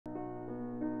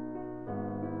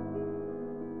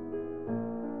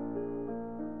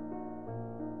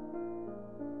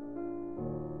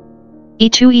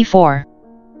e2 e4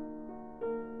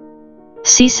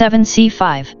 c7 c5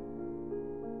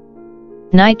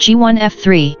 knight g1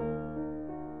 f3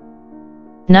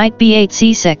 knight b8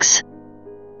 c6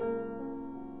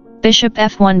 bishop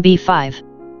f1 b5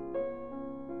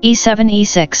 e7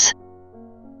 e6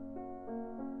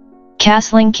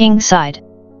 castling king side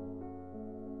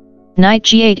knight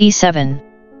g8 e7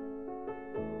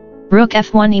 rook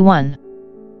f1 e1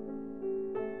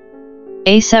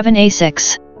 a7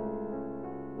 a6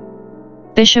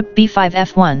 bishop b5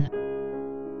 f1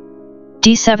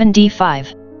 d7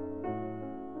 d5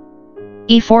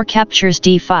 e4 captures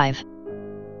d5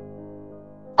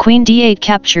 queen d8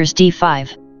 captures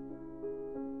d5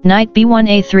 knight b1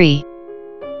 a3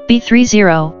 b3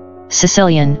 0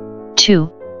 Sicilian 2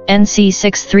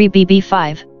 nc6 3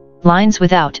 bb5 lines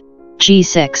without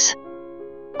g6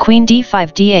 queen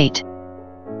d5 d8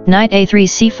 knight a3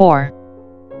 c4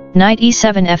 knight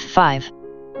e7 f5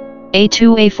 a2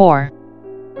 a4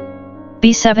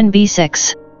 b7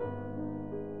 b6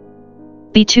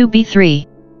 b2 b3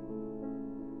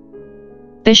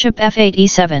 bishop f8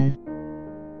 e7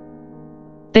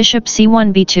 bishop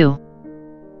c1 b2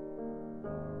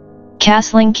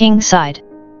 castling king side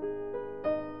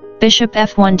bishop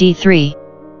f1 d3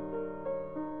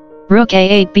 rook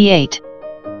a8 b8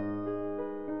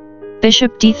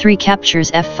 bishop d3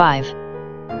 captures f5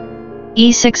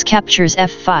 e6 captures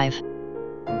f5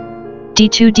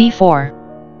 d2 d4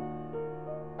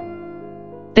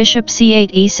 bishop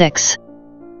c8 e6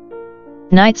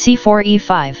 knight c4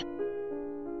 e5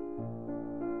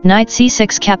 knight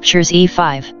c6 captures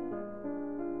e5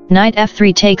 knight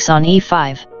f3 takes on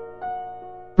e5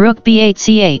 rook b8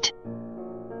 c8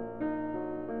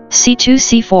 c2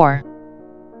 c4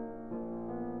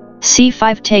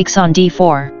 c5 takes on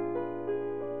d4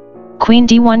 queen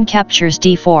d1 captures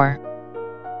d4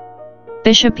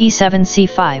 bishop e7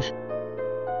 c5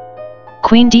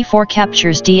 queen d4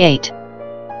 captures d8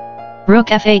 rook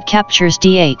f8 captures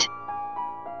d8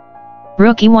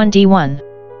 rook e1 d1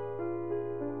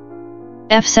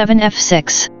 f7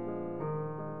 f6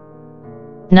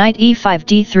 knight e5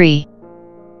 d3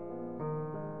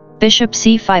 bishop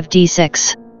c5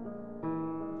 d6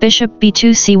 bishop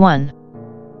b2 c1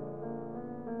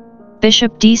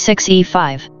 bishop d6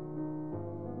 e5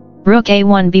 rook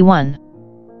a1 b1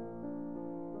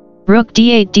 rook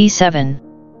d8 d7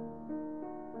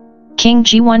 king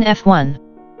g1 f1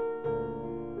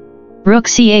 rook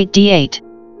c8 d8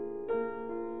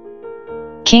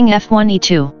 king f1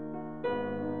 e2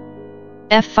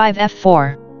 f5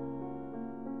 f4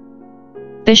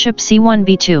 bishop c1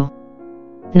 b2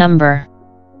 number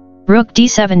rook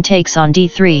d7 takes on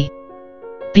d3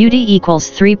 beauty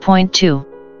equals 3.2